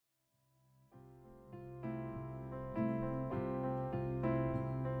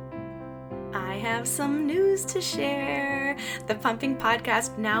have some news to share. The Pumping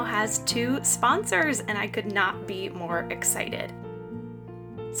Podcast now has 2 sponsors, and I could not be more excited.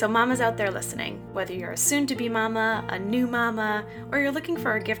 So mamas out there listening, whether you're a soon-to-be mama, a new mama, or you're looking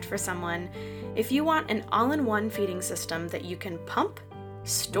for a gift for someone, if you want an all-in-one feeding system that you can pump,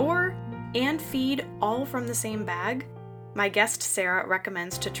 store, and feed all from the same bag, my guest Sarah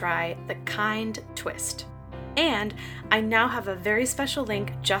recommends to try the Kind Twist. And I now have a very special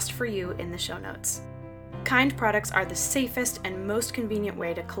link just for you in the show notes. Kind products are the safest and most convenient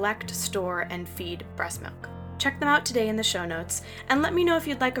way to collect, store, and feed breast milk. Check them out today in the show notes, and let me know if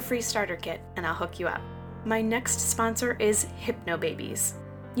you'd like a free starter kit, and I'll hook you up. My next sponsor is Hypnobabies.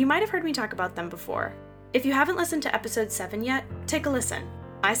 You might have heard me talk about them before. If you haven't listened to episode 7 yet, take a listen.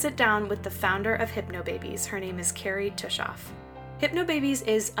 I sit down with the founder of Hypnobabies. Her name is Carrie Tushoff. Hypnobabies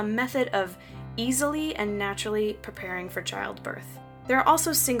is a method of easily and naturally preparing for childbirth. There are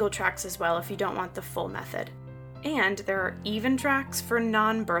also single tracks as well if you don't want the full method. And there are even tracks for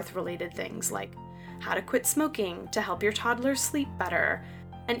non-birth related things like how to quit smoking to help your toddler sleep better,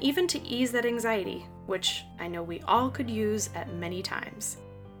 and even to ease that anxiety, which I know we all could use at many times.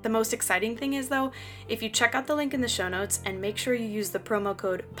 The most exciting thing is though, if you check out the link in the show notes and make sure you use the promo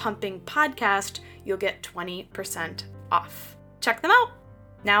code PUMPINGPODCAST, you'll get 20% off. Check them out!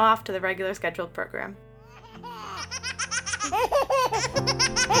 Now off to the regular scheduled program.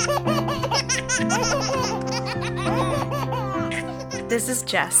 This is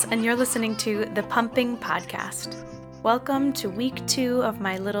Jess, and you're listening to the Pumping Podcast. Welcome to week 2 of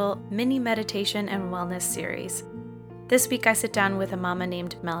my little mini meditation and wellness series. This week I sit down with a mama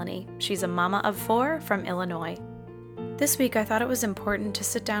named Melanie. She's a mama of 4 from Illinois. This week I thought it was important to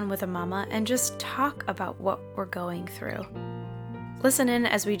sit down with a mama and just talk about what we're going through. Listen in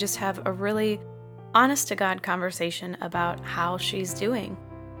as we just have a really honest-to-God conversation about how she's doing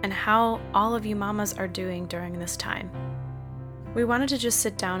and how all of you mamas are doing during this time. We wanted to just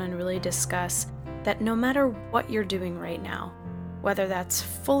sit down and really discuss that no matter what you're doing right now, whether that's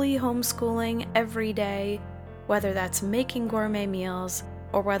fully homeschooling every day, whether that's making gourmet meals,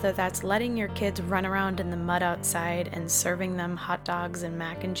 or whether that's letting your kids run around in the mud outside and serving them hot dogs and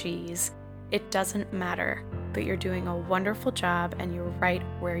mac and cheese, it doesn't matter, but you're doing a wonderful job and you're right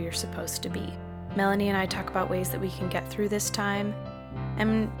where you're supposed to be. Melanie and I talk about ways that we can get through this time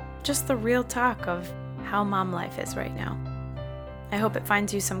and just the real talk of how mom life is right now. I hope it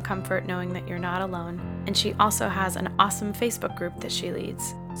finds you some comfort knowing that you're not alone, and she also has an awesome Facebook group that she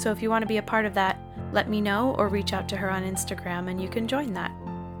leads. So if you want to be a part of that, let me know or reach out to her on Instagram and you can join that.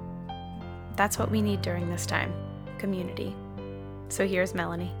 That's what we need during this time, community. So here's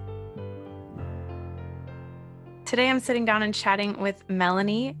Melanie. Today I'm sitting down and chatting with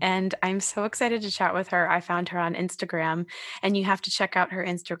Melanie, and I'm so excited to chat with her. I found her on Instagram, and you have to check out her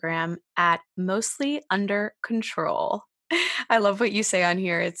Instagram at Mostly Under Control. I love what you say on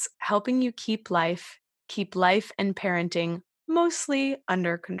here. It's helping you keep life and parenting mostly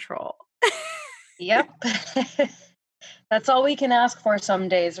under control. Yep. That's all we can ask for some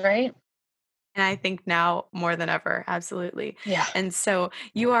days, right? And I think now more than ever, absolutely. Yeah. And so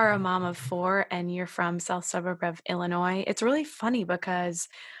you are a mom of 4 and you're from South Suburb of Illinois. It's really funny because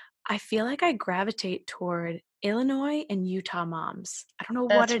I feel like I gravitate toward Illinois and Utah moms. I don't know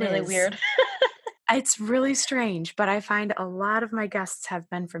what That's it really is. weird. It's really strange, but I find a lot of my guests have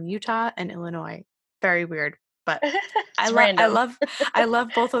been from Utah and Illinois. Very weird, but I It's random. love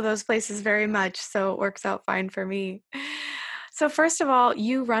both of those places very much, so it works out fine for me. So first of all,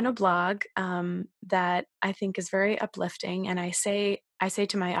 you run a blog that I think is very uplifting, and I say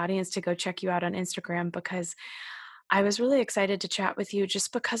to my audience to go check you out on Instagram because I was really excited to chat with you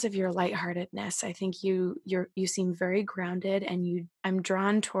just because of your lightheartedness. I think you seem very grounded, and I'm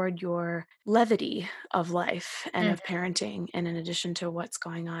drawn toward your levity of life and of parenting, and in addition to what's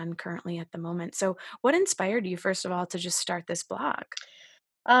going on currently at the moment. So what inspired you, first of all, to just start this blog?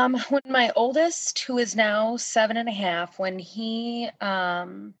 When my oldest, who is now 7.5, when he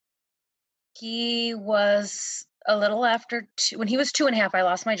was a little after when he was 2.5, I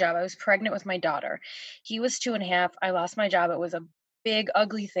lost my job. I was pregnant with my daughter. He was 2.5. I lost my job. It was a big,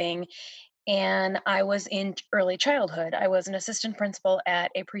 ugly thing. And I was in early childhood. I was an assistant principal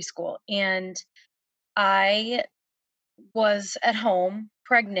at a preschool. And I was at home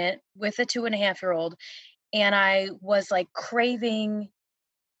pregnant with a 2.5-year-old. And I was like craving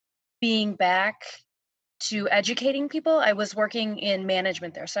being back to educating people. I was working in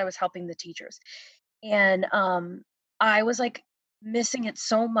management there, so I was helping the teachers. And I was like missing it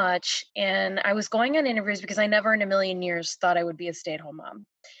so much. And I was going on interviews because I never in a million years thought I would be a stay-at-home mom.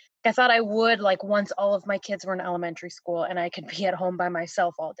 I thought I would, like, once all of my kids were in elementary school and I could be at home by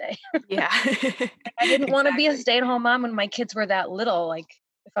myself all day. Yeah. I didn't wanna be a Exactly. stay-at-home mom when my kids were that little, like,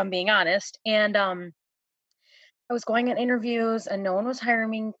 if I'm being honest. And, I was going on interviews and no one was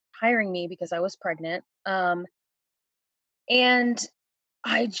hiring me because I was pregnant. And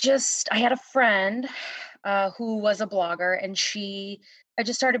I had a friend, who was a blogger, and I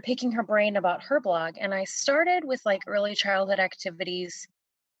just started picking her brain about her blog, and I started with, like, early childhood activities,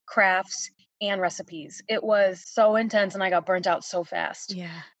 crafts, and recipes. It was so intense, and I got burnt out so fast.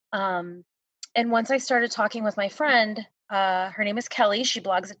 Yeah. Um, and once I started talking with my friend, her name is Kelly. She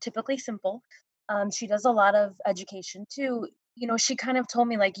blogs at Typically Simple. She does a lot of education too. She kind of told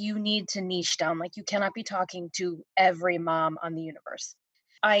me, like, you need to niche down. Like, you cannot be talking to every mom on the universe.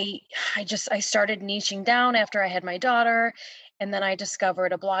 I I started niching down after I had my daughter, and then I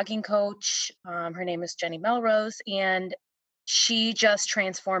discovered a blogging coach. Her name is Jenny Melrose, and she just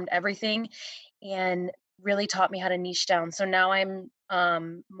transformed everything and really taught me how to niche down. So now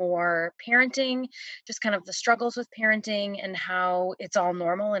I'm more parenting, just kind of the struggles with parenting and how it's all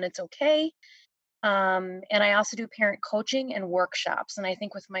normal and it's okay. And I also do parent coaching and workshops. And I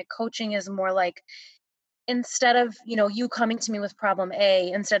think with my coaching is more like, instead of, you coming to me with problem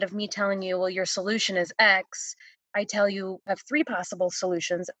A, instead of me telling you, well, your solution is X, I tell you I have three possible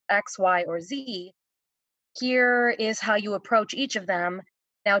solutions, X, Y, or Z. Here is how you approach each of them.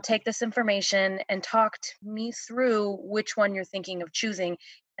 Now take this information and talk to me through which one you're thinking of choosing,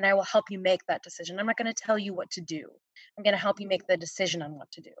 and I will help you make that decision. I'm not going to tell you what to do. I'm going to help you make the decision on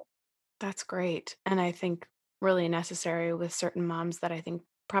what to do. That's great. And I think really necessary with certain moms that I think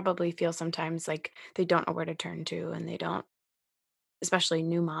probably feel sometimes like they don't know where to turn to and they don't, especially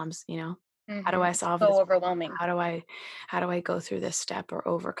new moms, how do I It's solve so this problem? overwhelming. How do I go through this step or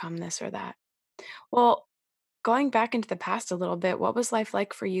overcome this or that? Well, going back into the past a little bit, what was life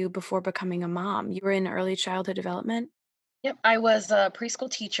like for you before becoming a mom? You were in early childhood development? Yep, I was a preschool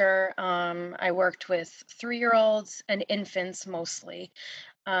teacher. I worked with 3-year-olds and infants mostly,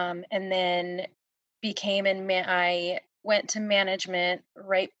 and then I went to management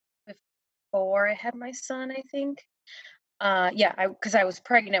right before I had my son, I think. Yeah, I because I was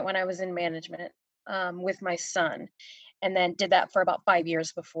pregnant when I was in management, with my son, and then did that for about 5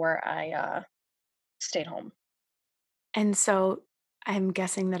 years before I, stayed home. And so I'm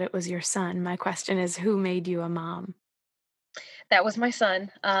guessing that it was your son. My question is, who made you a mom? That was my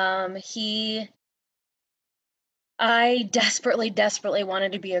son. I desperately, desperately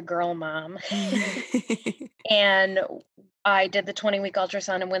wanted to be a girl mom, and I did the 20-week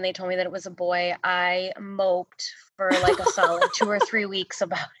ultrasound, and when they told me that it was a boy, I moped for, like, a solid 2 or 3 weeks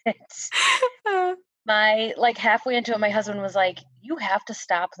about it. Uh, Halfway into it, my husband was like, "You have to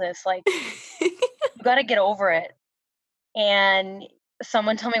stop this, like, you gotta get over it." And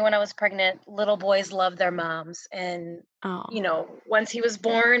someone told me when I was pregnant, little boys love their moms. And, oh, once he was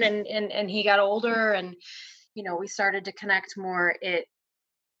born and he got older and, we started to connect more,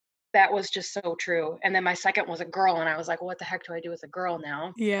 that was just so true. And then my second was a girl, and I was like, what the heck do I do with a girl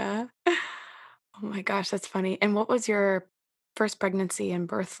now? yeah. Oh my gosh, that's funny. And what was your first pregnancy and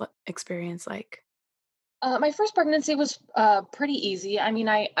experience like? My first pregnancy was pretty easy. I mean,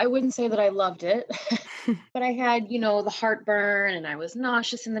 I wouldn't say that I loved it, but I had, the heartburn and I was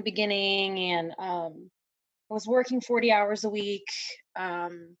nauseous in the beginning, and I was working 40 hours a week.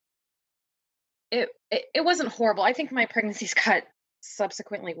 Um, it wasn't horrible. I think my pregnancies got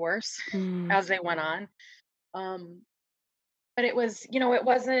subsequently worse Mm. as they went on. Um, but it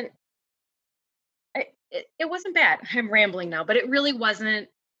wasn't bad. I'm rambling now, but it really wasn't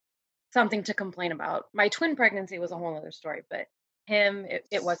something to complain about. My twin pregnancy was a whole other story, but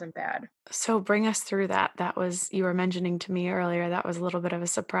it wasn't bad. So bring us through that. That was, you were mentioning to me earlier, that was a little bit of a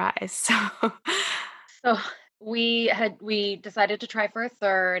surprise. So, So we decided to try for a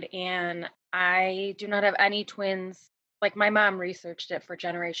third, and I do not have any twins. Like, my mom researched it for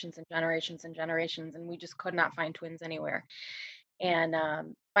generations and generations and generations, and we just could not find twins anywhere. And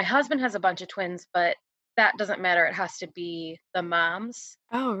my husband has a bunch of twins, but that doesn't matter. It has to be the mom's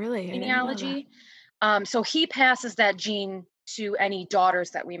oh, really? I didn't know that. genealogy. So he passes that gene to any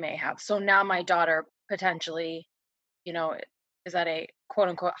daughters that we may have. So now my daughter potentially, you know, is at a quote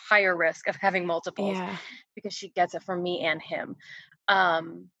unquote higher risk of having multiples Yeah. because she gets it from me and him.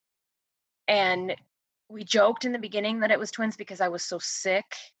 Um, and we joked in the beginning that it was twins because I was so sick,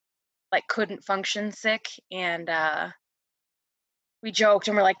 like, couldn't function sick. And we joked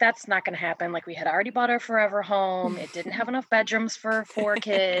and we're like, that's not going to happen. Like, we had already bought our forever home, it didn't have enough bedrooms for 4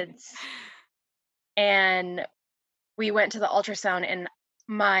 kids. And we went to the ultrasound, and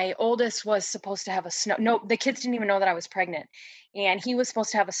my oldest was supposed to have a snow no, the kids didn't even know that I was pregnant, and he was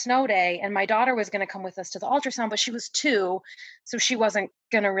supposed to have a snow day, and my daughter was gonna come with us to the ultrasound, but she was 2, so she wasn't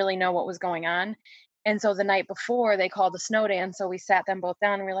gonna really know what was going on, and so the night before, they called a snow day, and so we sat them both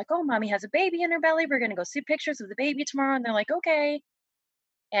down, and we are like, "Oh, mommy has a baby in her belly, we're gonna go see pictures of the baby tomorrow," and they're like, "Okay,"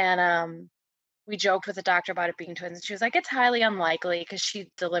 and, we joked with the doctor about it being twins, and she was like, "It's highly unlikely," because she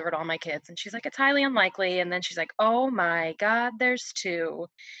delivered all my kids, and she's like, "It's highly unlikely," and then she's like, "Oh my god, there's 2."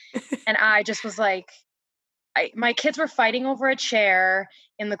 And I just was like, my kids were fighting over a chair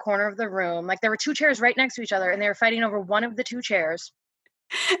in the corner of the room, like, there were 2 chairs right next to each other, and they were fighting over one of the 2 chairs,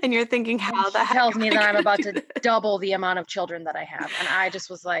 And you're thinking, and "How the she heck tells am me I that I'm gonna about do to this?" double the amount of children that I have, and I just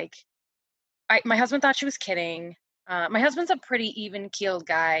was like my husband thought she was kidding. My husband's a pretty even-keeled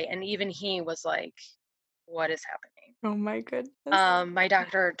guy, and even he was like, "What is happening?" Oh my goodness. My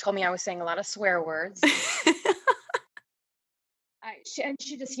doctor told me I was saying a lot of swear words.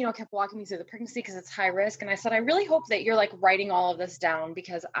 She just, kept walking me through the pregnancy because it's high risk. And I said, I really hope that you're like writing all of this down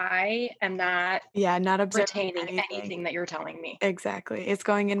because I am not Yeah, not observing retaining anything. anything that you're telling me. Exactly. It's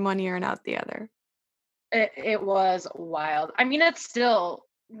going in one ear and out the other. It was wild. I mean, it's still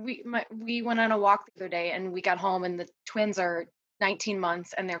we went on a walk the other day and we got home and the twins are 19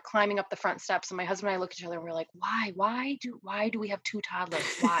 months and they're climbing up the front steps and my husband and I look at each other and we're like, why do we have 2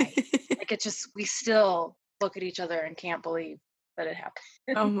 toddlers? Why? Like it just we still look at each other and can't believe that it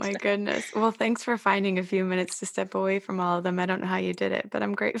Oh happened. my goodness. Well, thanks for finding a few minutes to step away from all of them. I don't know how you did it, but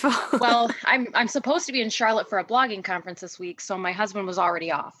I'm grateful. Well, I'm supposed to be in Charlotte for a blogging conference this week, so my husband was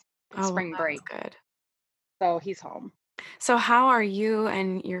already off with Oh, well, spring that's break, good. so he's home. So how are you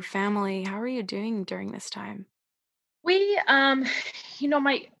and your family, how are you doing during this time? We,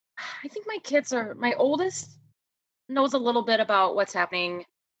 my I think my oldest knows a little bit about what's happening.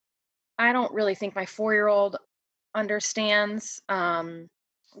 I don't really think my 4-year-old understands.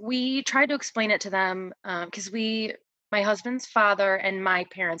 We tried to explain it to them because my husband's father and my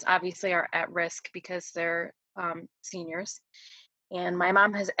parents obviously are at risk because they're seniors. And my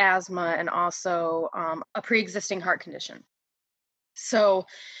mom has asthma and also a pre-existing heart condition. So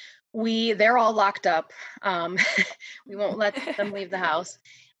they're all locked up. Um, we won't let them leave the house.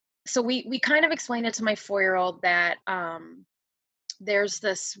 So we kind of explained it to my 4-year-old that there's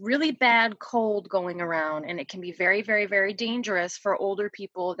this really bad cold going around and it can be very, very, very dangerous for older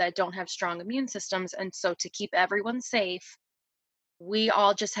people that don't have strong immune systems. And so to keep everyone safe, we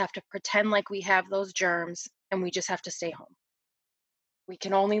all just have to pretend like we have those germs and we just have to stay home. We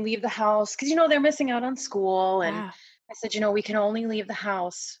can only leave the house because they're missing out on school. And Yeah. I said, we can only leave the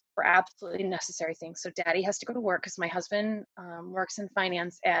house for absolutely necessary things. So daddy has to go to work because my husband works in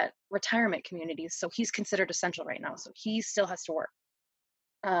finance at retirement communities. So he's considered essential right now. So he still has to work.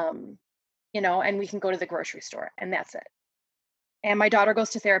 Um, and we can go to the grocery store and that's it. And my daughter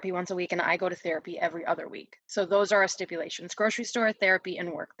goes to therapy once a week and I go to therapy every other week. So those are our stipulations: grocery store, therapy,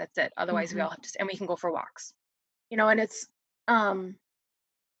 and work. That's it. Otherwise, we Mhm. all have to, and we can go for walks. And it's, um,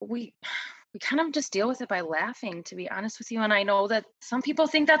 we we kind of just deal with it by laughing, to be honest with you. And I know that some people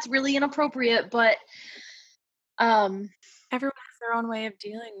think that's really inappropriate, but um Everyone has their own way of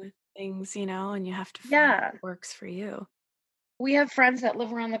dealing with things, and you have to find yeah, what works for you. we have friends that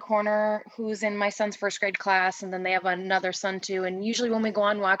live around the corner who's in my son's first grade class, and then they have another son too. And usually when we go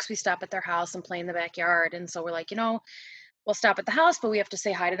on walks, we stop at their house and play in the backyard. And so we're like, we'll stop at the house, but we have to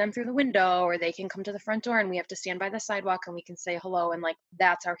say hi to them through the window, or they can come to the front door and we have to stand by the sidewalk and we can say hello. And like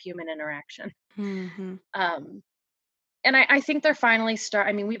that's our human interaction. Mhm. Um and I think they're finally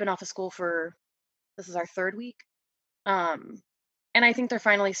I mean, we've been off of school for this is our 3rd week. Um, and I think they're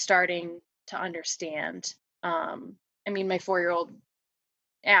finally starting to understand. I mean, my 4-year-old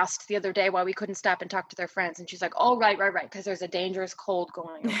asked the other day why we couldn't stop and talk to their friends, and she's like, "Oh, right, right, right, because there's a dangerous cold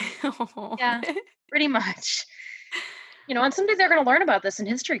going around." Aw. Yeah, pretty much. And someday they're going to learn about this in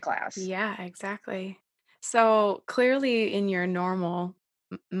history class. Yeah, exactly. So, clearly in your normal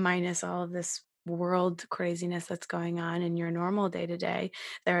minus all of this world craziness that's going on in your normal day to day,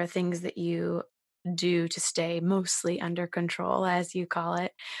 there are things that you do to stay mostly under control, as you call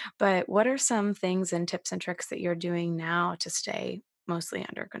it. But what are some things and tips and tricks that you're doing now to stay mostly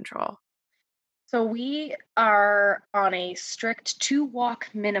under control? So we are on a strict 2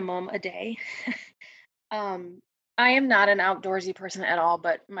 walk minimum a day. Um, I am not an outdoorsy person at all,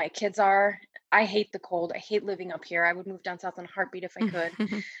 but my kids are. I hate the cold. I hate living up here. I would move down south in a heartbeat if I could.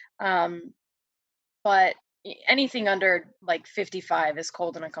 Um, but anything under like 55 is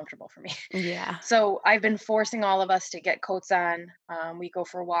cold and uncomfortable for me. Yeah, So I've been forcing all of us to get coats on. We go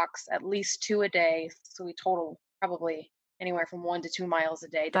for walks at least 2 a day. So we total probably anywhere from 1 to 2 miles a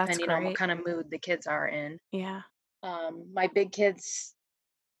day, that's depending on what great. kind of mood the kids are in. Yeah. My big kids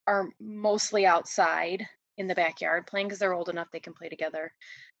are mostly outside in the backyard playing because they're old enough they can play together.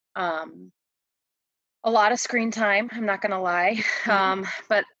 Um, a lot of screen time, I'm not gonna lie. Mm.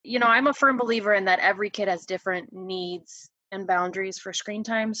 But I'm a firm believer in that every kid has different needs and boundaries for screen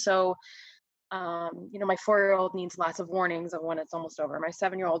time. So, my 4-year-old needs lots of warnings of when it's almost over. My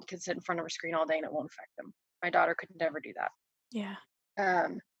 7-year-old can sit in front of a screen all day and it won't affect them. My daughter could never do that. Yeah.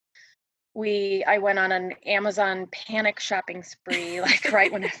 Um, I went on an Amazon panic shopping spree, like,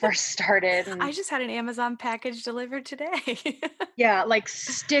 right when it first started, I and just had an Amazon package delivered today. yeah, like,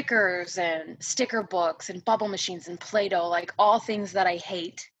 stickers and sticker books and bubble machines and Play-Doh, like, all things that I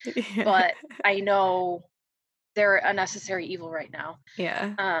hate, Yeah. but I know they're a necessary evil right now.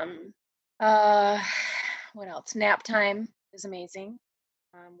 Yeah. Um, uh, what else? Nap time is amazing.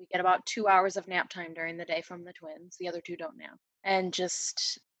 We get about 2 hours of nap time during the day from the twins, the other 2 don't nap, and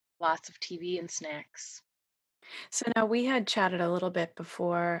just lots of TV and snacks. So now we had chatted a little bit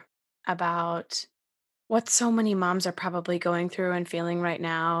before about what so many moms are probably going through and feeling right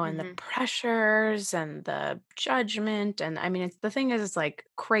now, and the Mhm, pressures and the judgment. And I mean, the thing is, it's like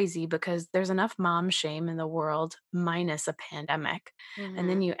crazy because there's enough mom shame in the world minus a pandemic. And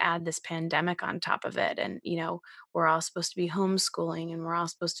then mhm. you add this pandemic on top of it. And, we're all supposed to be homeschooling and we're all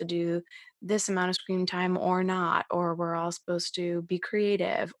supposed to do this amount of screen time or not, or we're all supposed to be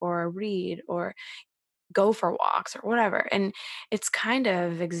creative or read or go for walks or whatever. And it's kind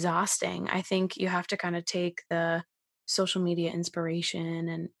of exhausting. I think you have to kind of take the social media inspiration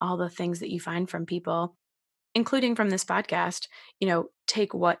and all the things that you find from people, including from this podcast,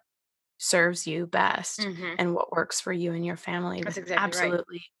 take what serves you best Mhm. and what works for you and your family That's with exactly right.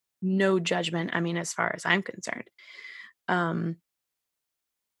 absolutely no judgment. I mean, as far as I'm concerned. Um,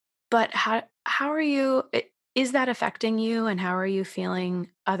 but how are you is that affecting you, and how are you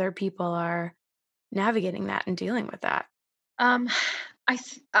feeling other people are navigating that and dealing with that? Um,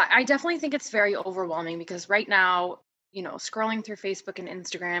 I definitely think it's very overwhelming because right now, scrolling through Facebook and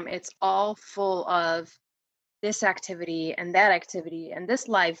Instagram, it's all full of this activity and this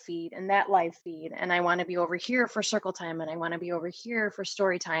live feed and that live feed, and I want to be over here for circle time and I want to be over here for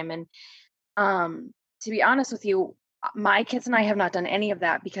story time. And um, to be honest with you, my kids and I have not done any of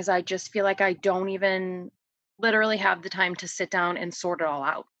that because I just feel like I don't even literally have the time to sit down and sort it all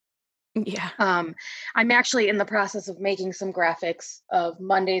out. Yeah. Um, I'm actually in the process of making some graphics of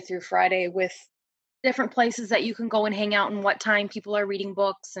Monday through Friday with different places that you can go and hang out and what time people are reading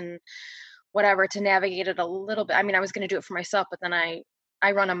books and whatever to navigate it a little bit. I mean, I was going to do it for myself, but then I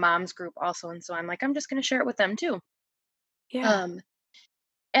run a moms group also, and so I'm like, I'm just going to share it with them too. Yeah. Um,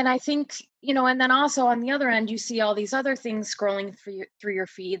 and I think, and then also on the other end, you see all these other things scrolling through your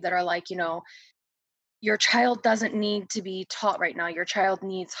feed that are like, your child doesn't need to be taught right now. Your child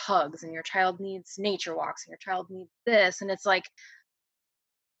needs hugs, and your child needs nature walks, and your child needs this. And it's like,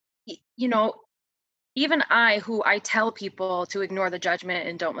 y- you know, even who I tell people to ignore the judgment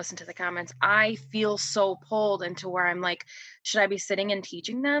and don't listen to the comments, I feel so pulled into where I'm like, should I be sitting and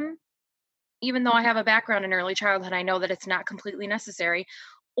teaching them? Even though I have a background in early childhood, I know that it's not completely necessary.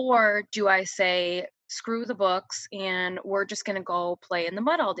 Or do I say, screw the books and we're just going to go play in the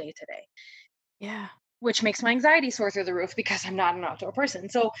mud all day today? Yeah. Which makes my anxiety soar through the roof because I'm not an outdoor person.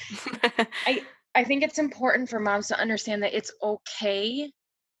 So I I think it's important for moms to understand that it's okay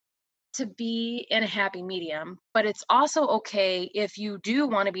to be in a happy medium, but it's also okay if you do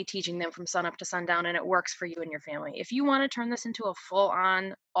want to be teaching them from sun up to sundown and it works for you and your family. If you want to turn this into a full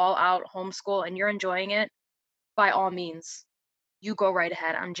on, all out homeschool and you're enjoying it, by all means, you go right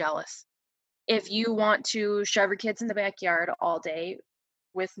ahead. I'm jealous. If you want to shove your kids in the backyard all day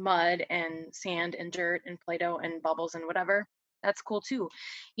with mud and sand and dirt and Play Doh and bubbles and whatever, that's cool too.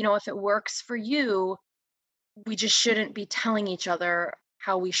 If it works for you, we just shouldn't be telling each other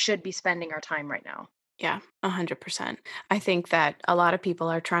how we should be spending our time right now. Yeah, 100%. I think that a lot of people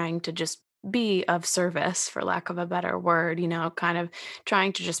are trying to just be of service, for lack of a better word, kind of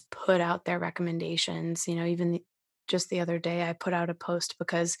trying to just put out their recommendations. Even just the other day, I put out a post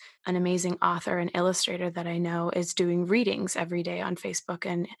because an amazing author and illustrator that I know is doing readings every day on Facebook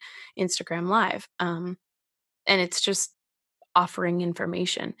and Instagram Live. And it's just offering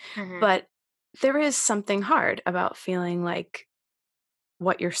information. Mhm. But there is something hard about feeling like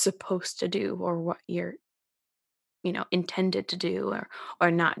what you're supposed to do or what you're intended to do,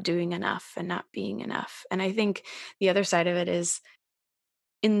 or not doing enough and not being enough. And I think the other side of it is,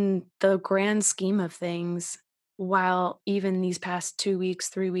 in the grand scheme of things, while even these past 2 weeks,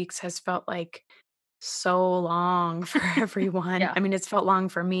 3 weeks has felt like so long for everyone. Yeah. I mean, it's felt long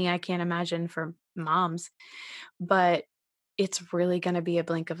for me. I can't imagine for moms, but it's really going to be a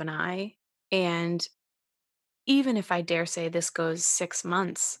blink of an eye. And even if I dare say this goes 6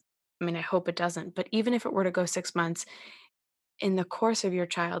 months, I mean, I hope it doesn't, but even if it were to go 6 months, in the course of your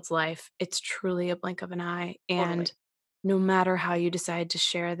child's life, it's truly a blink of an eye. And Totally. no matter how you decide to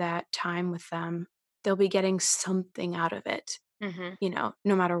share that time with them, they'll be getting something out of it, Mhm.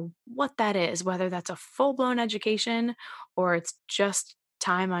 no matter what that is, whether that's a full blown education or it's just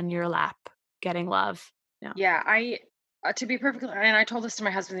time on your lap getting love. Yeah. Yeah, to be perfectly, and I told this to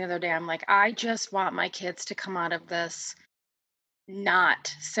my husband the other day, I'm like, I just want my kids to come out of this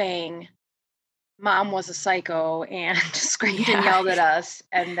not saying mom was a psycho and screamed and Yeah. yelled at us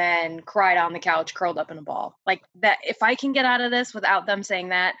and then cried on the couch curled up in a ball. Like that, if I can get out of this without them saying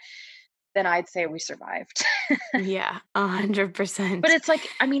that, then I'd say we survived. Yeah. But 100%. it's like,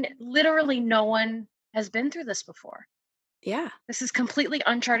 I mean, literally no one has been through this before. Yeah. This is completely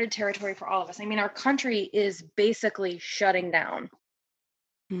uncharted territory for all of us. I mean, our country is basically shutting down.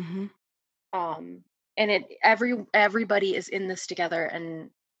 Hmm. Um, and everybody is in this together, and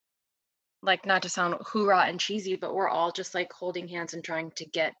like, not to sound hoorah and cheesy, but we're all just like holding hands and trying to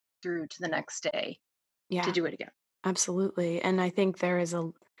get through to the next day to Yeah. do it again. Absolutely. And I think there is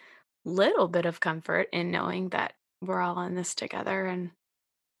a little bit of comfort in knowing that we're all in this together and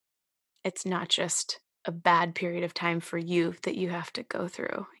it's not just a bad period of time for you that you have to go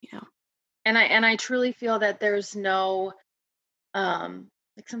through. And I truly feel that there's no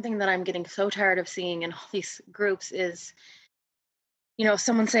like, something that I'm getting so tired of seeing in all these groups is,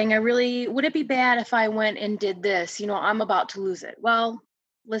 someone saying, I really, would it be bad if I went and did this? I'm about to lose it. Well,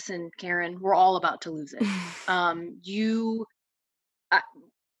 listen, Karen, we're all about to lose it. You, I,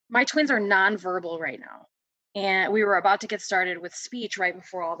 my twins are nonverbal right now. And we were about to get started with speech right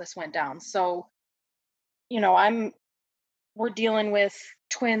before all this went down. So, I'm we're dealing with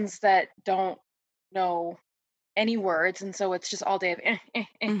twins that don't know any words, and so it's just all day of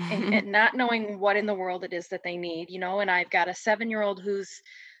Mhm. and not knowing what in the world it is that they need, and I've got a 7-year-old who's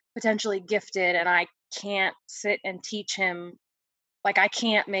potentially gifted, and I can't sit and teach him, like, I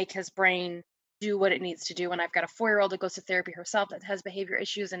can't make his brain do what it needs to do, and I've got a 4-year-old that goes to therapy herself that has behavior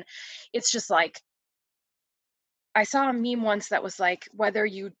issues, and it's just like, I saw a meme once that was like, whether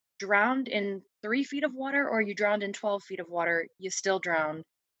you drowned in 3 feet of water or you drowned in 12 feet of water, you still drowned,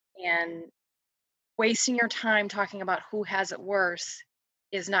 and wasting your time talking about who has it worse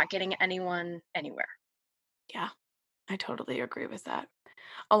is not getting anyone anywhere. Yeah, I totally agree with that.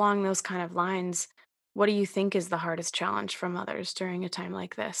 Along those kind of lines, what do you think is the hardest challenge from others during a time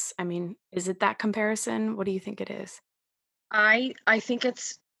like this? I mean, is it that comparison? What do you think it is? I think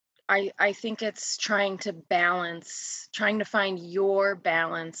it's trying to find your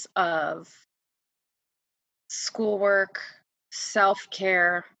balance of schoolwork,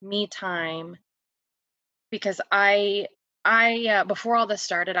 self-care, me time, because before all this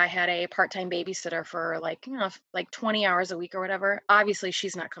started, I had a part-time babysitter for, like, like 20 hours a week or whatever. Obviously,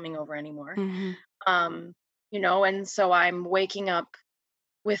 she's not coming over anymore. Mhm. Um, and so I'm waking up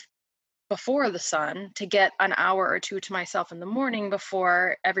with before the sun to get an hour or two to myself in the morning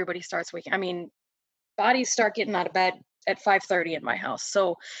before everybody starts waking. I mean, bodies start getting out of bed at 5:30 in my house.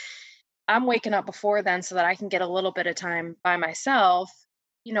 So I'm waking up before then so that I can get a little bit of time by myself,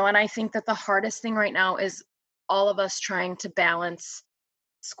 and I think that the hardest thing right now is all of us trying to balance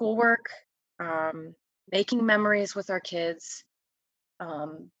schoolwork, um, making memories with our kids,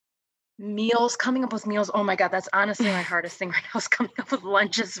 um, meals, coming up with meals. Oh my God, that's honestly my hardest thing right now is coming up with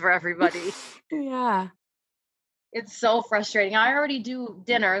lunches for everybody. Yeah. It's so frustrating. I already do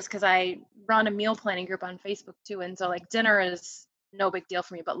dinners because I run a meal planning group on Facebook too. And so, like, dinner is no big deal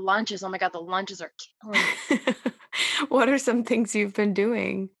for me. But lunches, oh my God, the lunches are killing me. What are some things you've been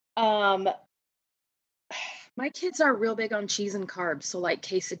doing? Um, my kids are real big on cheese and carbs. So, like,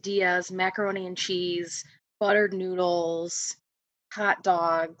 quesadillas, macaroni and cheese, buttered noodles, hot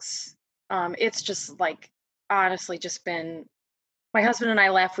dogs. It's just like, honestly, just been, my husband and I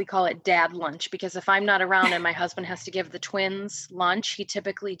laugh, we call it dad lunch, because if I'm not around and my husband has to give the twins lunch, he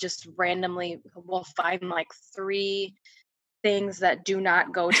typically just randomly will find like 3 things that do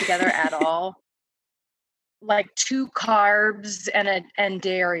not go together at all, like 2 carbs and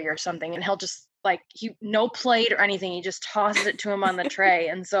dairy or something, and he'll just, like, he no plate or anything, he just tosses it to him on the tray,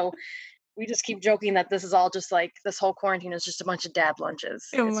 and so we just keep joking that this is all just like, this whole quarantine is just a bunch of dad lunches.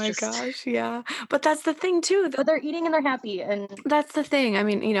 Oh It's my just gosh, yeah. But that's the thing too, but they're eating and they're happy, and that's the thing. I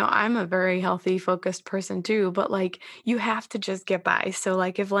mean, I'm a very healthy, focused person too, but like you have to just get by. So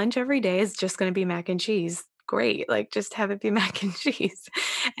like if lunch every day is just going to be mac and cheese, great. Like, just have it be mac and cheese.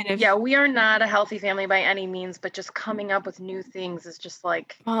 And if Yeah, we are not a healthy family by any means, but just coming up with new things is just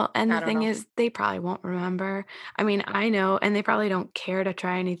like, well, and I the don't thing know. is, they probably won't remember. I mean, I know, and they probably don't care to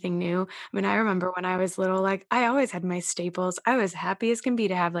try anything new. I mean, I remember when I was little, like, I always had my staples. I was happy as can be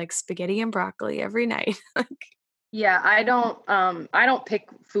to have, like, spaghetti and broccoli every night. Like, Yeah, I don't pick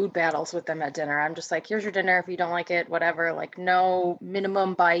food battles with them at dinner. I'm just like, here's your dinner. If you don't like it, whatever. Like no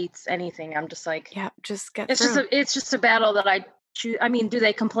minimum bites, anything. I'm just like, yeah, just get through. it's just a battle that I choose. I mean, do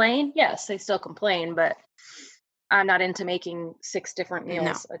they complain? Yes, they still complain, but I'm not into making 6 different No,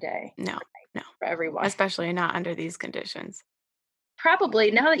 meals a day no, no, for everyone. especially not under these conditions.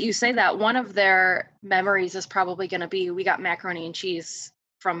 Probably now that you say that, one of their memories is probably going to be we got macaroni and cheese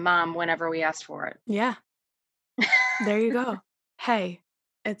from mom whenever we asked for it. Yeah, there you go. Hey,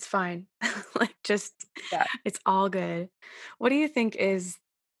 it's fine. Like, just Yeah. it's all good. What do you think is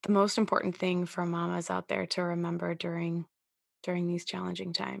the most important thing for mamas out there to remember during these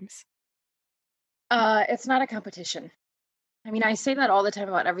challenging times? It's not a competition. I mean, I say that all the time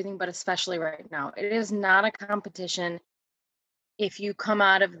about everything, but especially right now. It is not a competition. If you come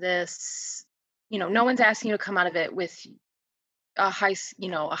out of this, no one's asking you to come out of it with a high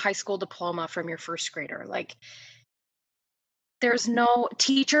school diploma from your first grader. Like there's no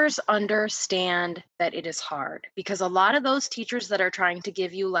teachers understand that it is hard because a lot of those teachers that are trying to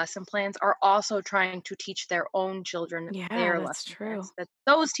give you lesson plans are also trying to teach their own children Yeah, their that's lesson true. plans that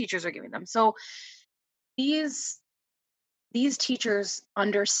those teachers are giving them. So these these teachers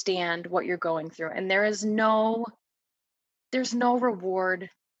understand what you're going through and there's no reward.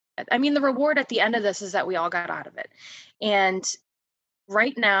 I mean, the reward at the end of this is that we all got out of it. And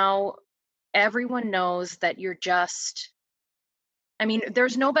right now, everyone knows that you're just, I mean,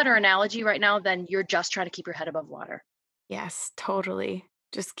 there's no better analogy right now than you're just trying to keep your head above water. Yes, totally.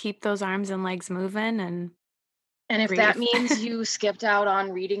 Just keep those arms and legs moving and And if that breathe. means you skipped out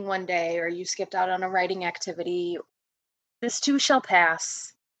on reading one day or you skipped out on a writing activity, this too shall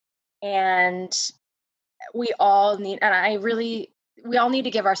pass. And we all need to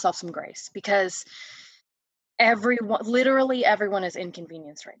give ourselves some grace because literally everyone is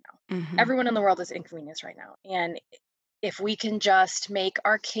inconvenienced right now. Mhm. Everyone in the world is inconvenienced right now. And if we can just make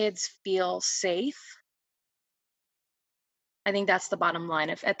our kids feel safe, I think that's the bottom line.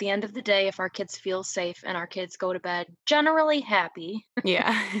 If at the end of the day, if our kids feel safe and our kids go to bed generally happy,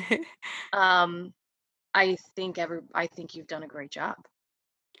 Yeah. um, I think you've done a great job.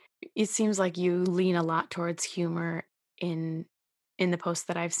 It seems like you lean a lot towards humor in in the posts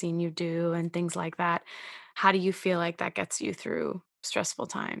that I've seen you do and things like that. How do you feel like that gets you through stressful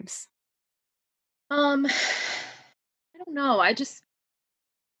times? Um, I don't know.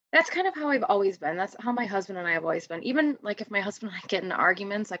 That's kind of how I've always been. That's how my husband and I have always been. Even like if my husband and I get into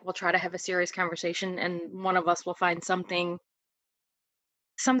arguments, like we'll try to have a serious conversation and one of us will find something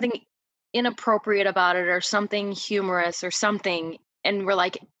inappropriate about it or something humorous or something and we're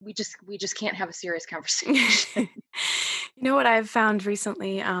like we just can't have a serious conversation. You know what I've found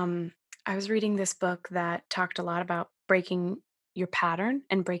recently? I was reading this book that talked a lot about breaking your pattern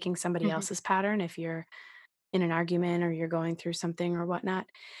and breaking somebody Mhm. else's pattern if you're in an argument or you're going through something or whatnot.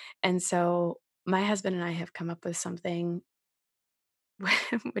 And so my husband and I have come up with something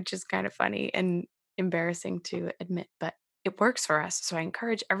which is kind of funny and embarrassing to admit, but it works for us. So I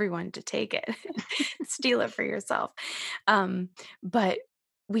encourage everyone to take it, steal it for yourself. Um, but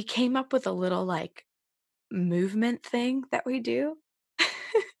we came up with a little like movement thing that we do.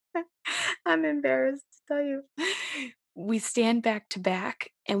 I'm embarrassed to tell you. We stand back to back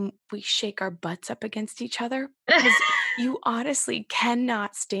and we shake our butts up against each other because you honestly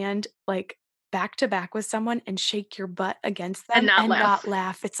cannot stand like back to back with someone and shake your butt against And them not and laugh. not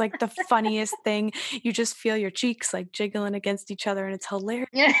laugh. It's like the funniest thing. You just feel your cheeks like jiggling against each other and it's hilarious.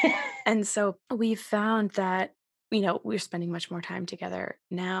 And so we found that, we're spending much more time together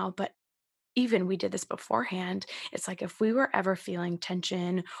now, but even we did this beforehand. It's like if we were ever feeling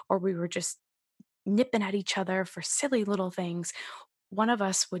tension or we were just nipping at each other for silly little things, one of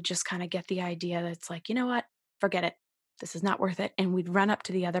us would just kind of get the idea that's like, you know what? Forget it. This is not worth it. And we'd run up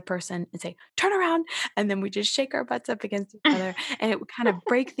to the other person and say, turn around. And then we just shake our butts up against each other. And it would kind of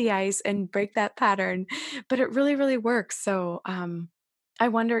break the ice and break that pattern. But it really, really works. So I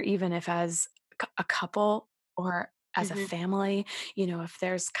wonder even if as a couple or as a Mhm. family, if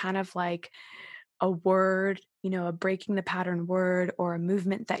there's kind of like a word, a breaking the pattern word or a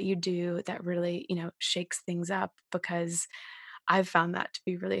movement that you do that really, shakes things up because I've found that to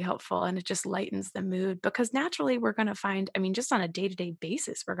be really helpful and it just lightens the mood because naturally we're going to find, I mean, just on a day to day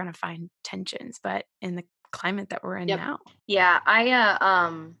basis, we're going to find tensions, but in the climate that we're in Yep. now. Yeah,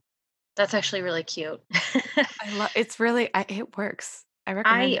 That's actually really cute. I love it's really it works. I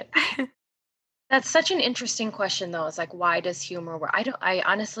recommend I it. That's such an interesting question though. It's like, why does humor work? I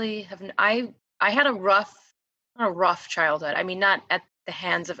honestly I had a rough childhood. I mean, not at the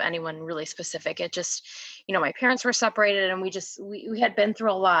hands of anyone really specific. It just, my parents were separated and we had been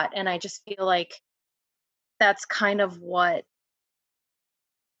through a lot. And I just feel like that's kind of what,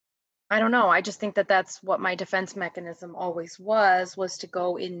 I don't know. I just think that that's what my defense mechanism always was to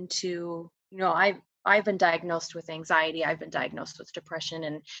go into, I've been diagnosed with anxiety. I've been diagnosed with depression,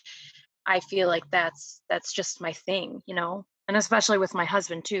 and I feel like that's just my thing. And especially with my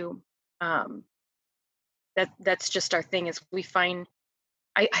husband too. Um, that's just our thing is we find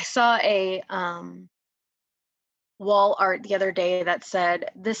I saw a wall art the other day that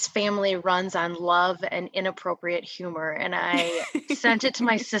said this family runs on love and inappropriate humor, and I sent it to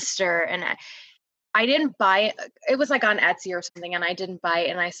my sister, and I didn't buy it. It was like on Etsy or something, and I didn't buy it,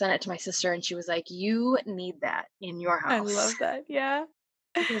 and I sent it to my sister, and she was like, you need that in your I house. love that. Yeah.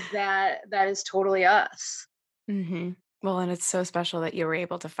 Because that is totally us. Mhm. Well, and it's so special that you were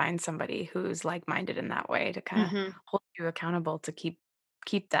able to find somebody who's like-minded in that way to kinda Hmm. hold you accountable to keep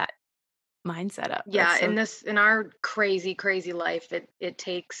that mindset up. That's Yeah, so in our crazy, crazy life, it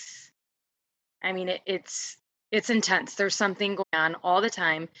takes, I mean, it's intense. There's something going on all the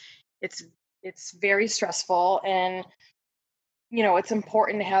time. It's it's very stressful, and it's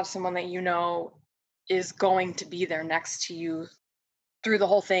important to have someone that is going to be there next to you through the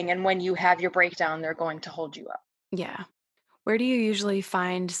whole thing, and when you have your breakdown, they're going to hold you up. yeah. Where do you usually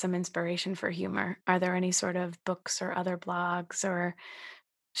find some inspiration for humor? Are there any sort of books or other blogs or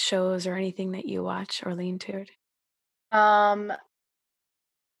shows or anything that you watch or lean toward? Um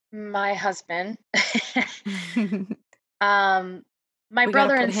my husband, um my We gotta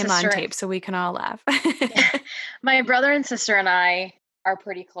brother put and him on sister. tape so we can all laugh. Yeah, my brother and sister and I are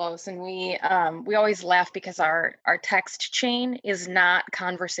pretty close, and we always laugh because our text chain is not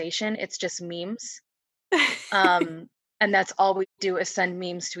conversation, it's just memes. Um, and that's all we do is send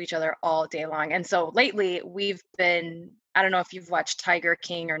memes to each other all day long. And so lately we've been, I don't know if you've watched Tiger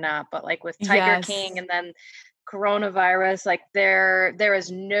King or not, but like with Tiger King Yes. and then coronavirus, like there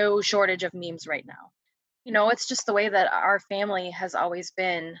is no shortage of memes right now. It's just the way that our family has always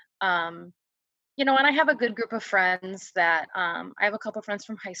been. And I have a good group of friends that I have a couple friends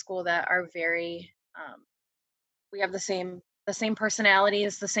from high school that are very we have the same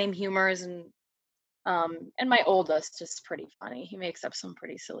personalities, the same humors, and my oldest is pretty funny. He makes up some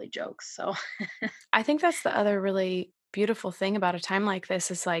pretty silly jokes. So I think that's the other really beautiful thing about a time like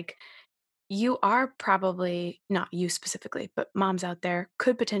this is like you are probably not you specifically, but moms out there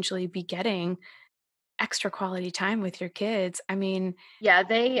could potentially be getting extra quality time with your kids. I mean, yeah,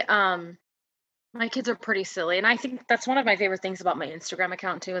 they my kids are pretty silly, and I think that's one of my favorite things about my Instagram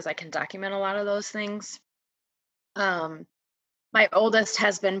account too is I can document a lot of those things. Um My oldest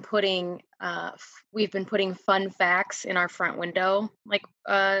has been we've been putting fun facts in our front window, like,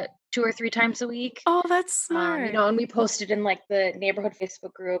 2 or 3 times a week. oh, that's smart. And we post it in, like, the neighborhood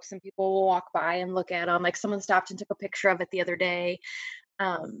Facebook groups, and people will walk by and look at them. Like, someone stopped and took a picture of it the other day,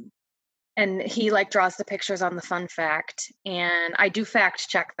 um, and he, like, draws the pictures on the fun fact, and I do fact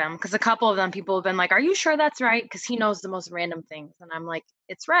check them because a couple of them, people have been like, "Are you sure that's right?" Because he knows the most random things, and I'm like,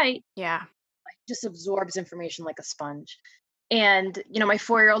 "It's right." Yeah. Just absorbs information like a sponge. And my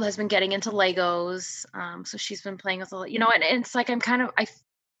 4-year-old has been getting into Legos, so she's been playing with and it's like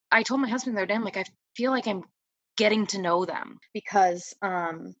I told my husband the other day, I'm like, I feel like I'm getting to know them because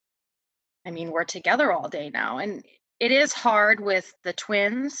I mean, we're together all day now, and it is hard with the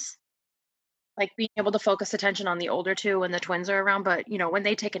twins, like being able to focus attention on the older two when the twins are around. But when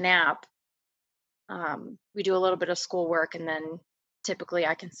they take a nap, we do a little bit of schoolwork, and then typically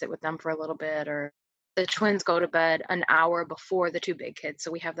I can sit with them for a little bit, or the twins go to bed an hour before the two big kids.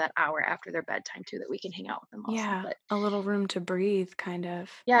 So we have that hour after their bedtime too that we can hang out with them also. Yeah. But A little room to breathe, kind of.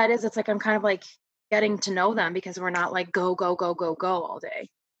 yeah, it is. It's like I'm kind of like getting to know them because we're not like go, go, go, go, go all day.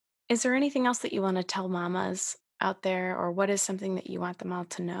 Is there anything else that you want to tell mamas out there, or what is something that you want them all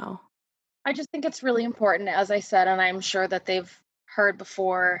to know? I just think it's really important, as I said, and I'm sure that they've heard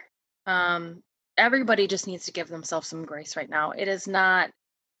before. Um, Everybody just needs to give themselves some grace right now. It is not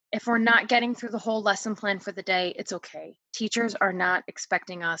If we're not getting through the whole lesson plan for the day, it's okay. Teachers are not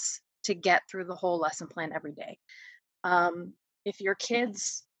expecting us to get through the whole lesson plan every day. Um, if your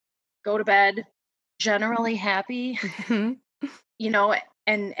kids go to bed generally happy, Mhm. you know,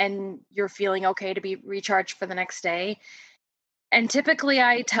 and you're feeling okay to be recharged for the next day. And typically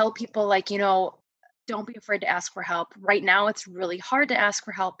I tell people like, don't be afraid to ask for help. Right now it's really hard to ask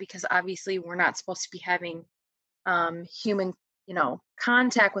for help because obviously we're not supposed to be having human,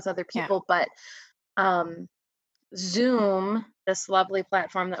 contact with other Yeah. people. But um, Zoom, this lovely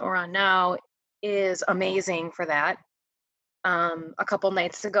platform that we're on now, is amazing for that. A couple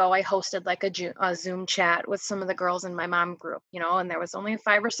nights ago, I hosted like a Zoom chat with some of the girls in my mom group, and there was only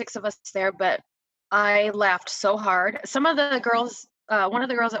 5 or 6 of us there, but I laughed so hard. Some of the girls, one of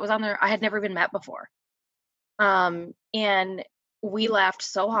the girls that was on there, I had never even met before. And we laughed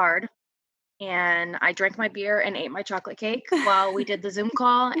so hard, and I drank my beer and ate my chocolate cake while we did the Zoom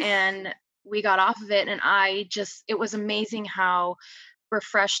call, and we got off of it. And it was amazing how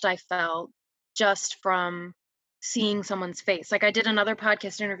refreshed I felt just from seeing someone's face. Like I did another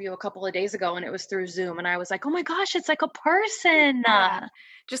podcast interview a couple of days ago and it was through Zoom and I was like, "Oh my gosh, it's like a person." Yeah.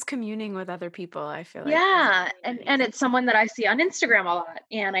 Just communing with other people, I feel like is Yeah, really and nice. it's someone that I see on Instagram a lot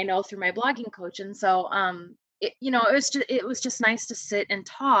and I know through my blogging coach. And so it was just nice to sit and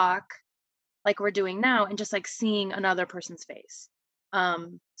talk like we're doing now and just like seeing another person's face.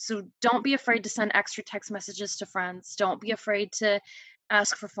 So don't be afraid to send extra text messages to friends. Don't be afraid to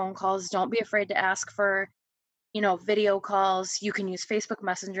ask for phone calls. Don't be afraid to ask for, video calls. You can use Facebook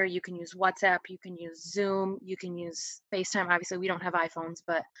Messenger, you can use WhatsApp, you can use Zoom, you can use FaceTime. Obviously, we don't have iPhones,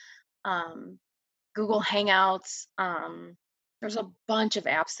 but um, Google Hangouts. There's a bunch of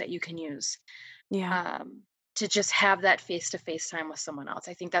apps that you can use Yeah. um, to just have that face to face time with someone else.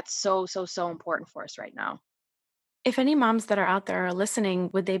 I think that's so, so, so important for us right now. If any moms that are out there are listening,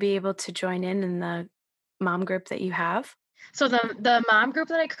 would they be able to join in the mom group that you have? So the mom group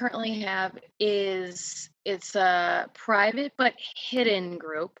that I currently have it's a private but hidden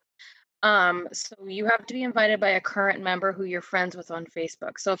group. So you have to be invited by a current member who you're friends with on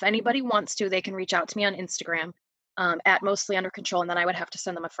Facebook. So if anybody wants to, they can reach out to me on Instagram at mostly under control, and then I would have to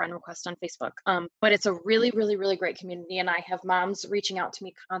send them a friend request on Facebook. But it's a really, really, really great community, and I have moms reaching out to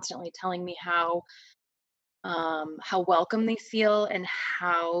me constantly, telling me how welcome they feel and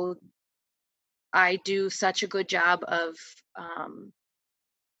how I do such a good job of um,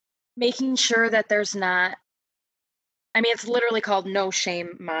 making sure that there's not. I mean, it's literally called No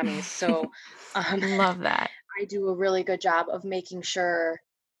Shame Mommies. So um, Love that. I do a really good job of making sure,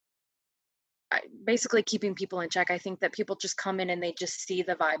 basically keeping people in check. I think that people just come in and they just see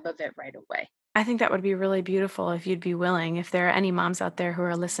the vibe of it right away. I think that would be really beautiful if you'd be willing. If there are any moms out there who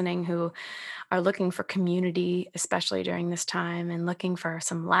are listening who are looking for community, especially during this time, and looking for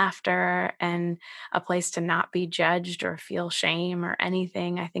some laughter and a place to not be judged or feel shame or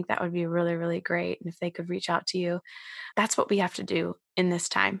anything, I think that would be really, really great. And if they could reach out to you, that's what we have to do in this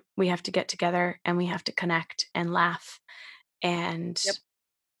time. We have to get together and we have to connect and laugh and Yep,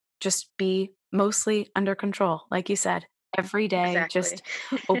 just be mostly under control. Like you said, every day, exactly. just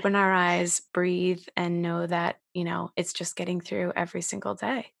open our eyes, breathe, and know that, it's just getting through every single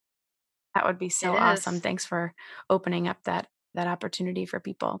day. That would be It so awesome. is, Thanks for opening up that opportunity for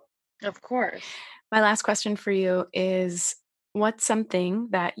people. of course. My last question for you is, what's something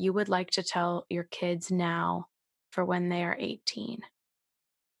that you would like to tell your kids now for when they are 18?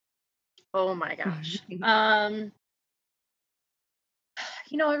 Oh my gosh.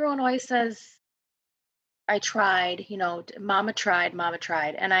 Everyone always says, "I tried." Mama tried,"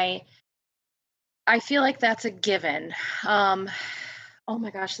 and I feel like that's a given. Um, oh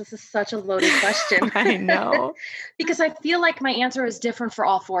my gosh, this is such a loaded question I know. because I feel like my answer is different for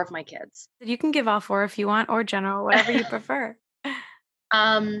all 4 of my kids. You can give all four if you want, or general, whatever you prefer.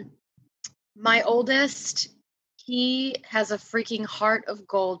 Um, my oldest, he has a freaking heart of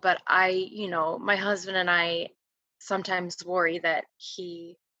gold, but my husband and I sometimes worry that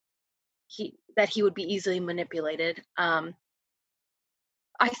he would be easily manipulated.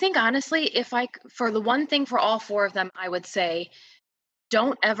 I think honestly, for the one thing for all 4 of them, I would say,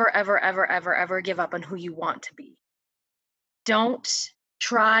 don't ever, ever, ever, ever, ever give up on who you want to be. Don't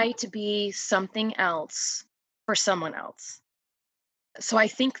try to be something else for someone else. So I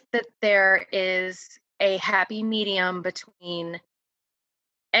think that there is a happy medium between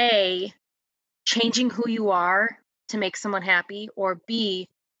A, changing who you are to make someone happy, or B,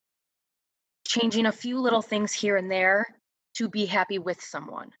 changing a few little things here and there to be happy with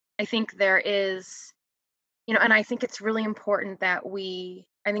someone. I think there is, and I think it's really important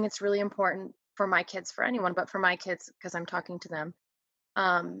I think it's really important for my kids, for anyone, but for my kids, because I'm talking to them,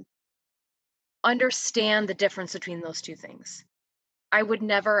 um, understand the difference between those two things. I would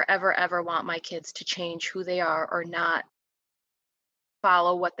never, ever, ever want my kids to change who they are or not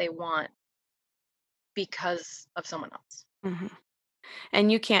follow what they want because of someone else. Mhm.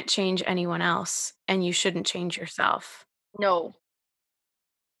 And you can't change anyone else, and you shouldn't change yourself. No.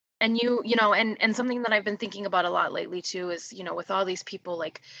 And and something that I've been thinking about a lot lately too is, with all these people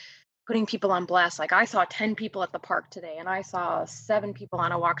like putting people on blast. Like, I saw 10 people at the park today and I saw 7 people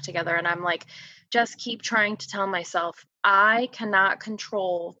on a walk together. And I'm like, just keep trying to tell myself, I cannot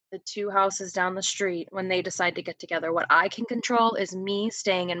control the 2 houses down the street when they decide to get together. What I can control is me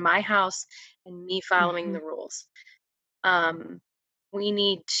staying in my house and me following Mhm. the rules. We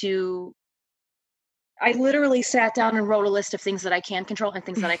need to, I literally sat down and wrote a list of things that I can control and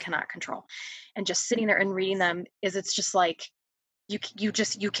things that I cannot control. And just sitting there and reading them it's just like, you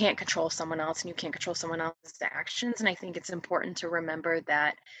can't control someone else, and you can't control someone else's actions. And I think it's important to remember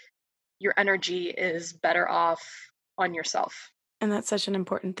that your energy is better off on yourself. And that's such an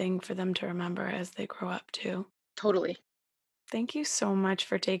important thing for them to remember as they grow up too. Totally. Thank you so much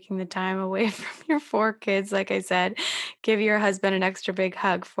for taking the time away from your 4 kids. Like I said, give your husband an extra big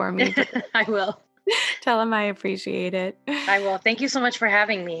hug for me, but I will. tell him I appreciate it. I will. Thank you so much for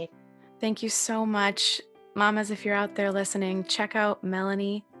having me. Thank you so much. Mamas, if you're out there listening, check out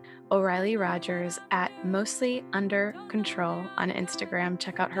Melanie O'Reilly Rogers at Mostly Under Control on Instagram.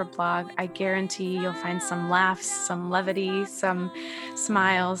 Check out her blog. I guarantee you'll find some laughs, some levity, some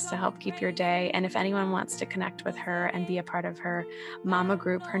smiles to help keep your day. And if anyone wants to connect with her and be a part of her mama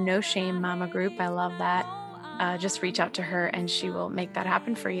group, her No Shame Mama group, I love that. Just reach out to her and she will make that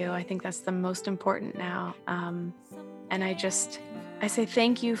happen for you. I think that's the most important now. And I say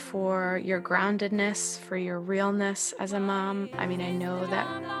thank you for your groundedness, for your realness as a mom. I mean, I know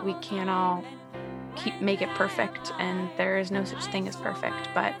that we can't all make it perfect, and there is no such thing as perfect,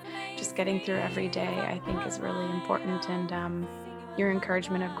 but just getting through every day, I think, is really important. And your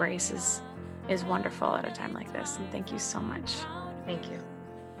encouragement of grace is wonderful at a time like this. And thank you so much. Thank you.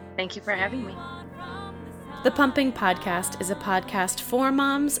 Thank you for having me. The Pumping Podcast is a podcast for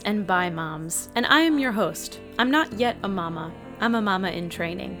moms and by moms, and I am your host. I'm not yet a mama. I'm a mama in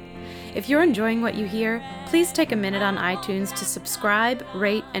training. If you're enjoying what you hear, please take a minute on iTunes to subscribe,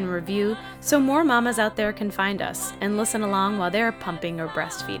 rate, and review so more mamas out there can find us and listen along while they're pumping or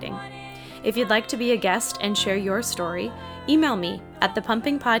breastfeeding. If you'd like to be a guest and share your story, email me at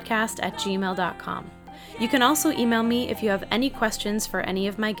thepumpingpodcast@gmail.com. You can also email me if you have any questions for any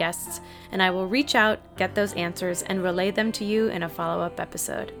of my guests, and I will reach out, get those answers, and relay them to you in a follow-up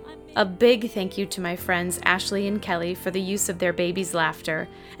episode. A big thank you to my friends Ashley and Kelly for the use of their baby's laughter,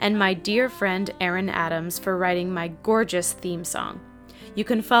 and my dear friend Erin Adams for writing my gorgeous theme song. You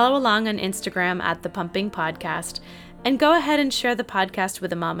can follow along on Instagram at The Pumping Podcast, and go ahead and share the podcast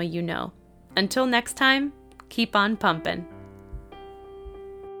with a mama you know. Until next time, keep on pumping.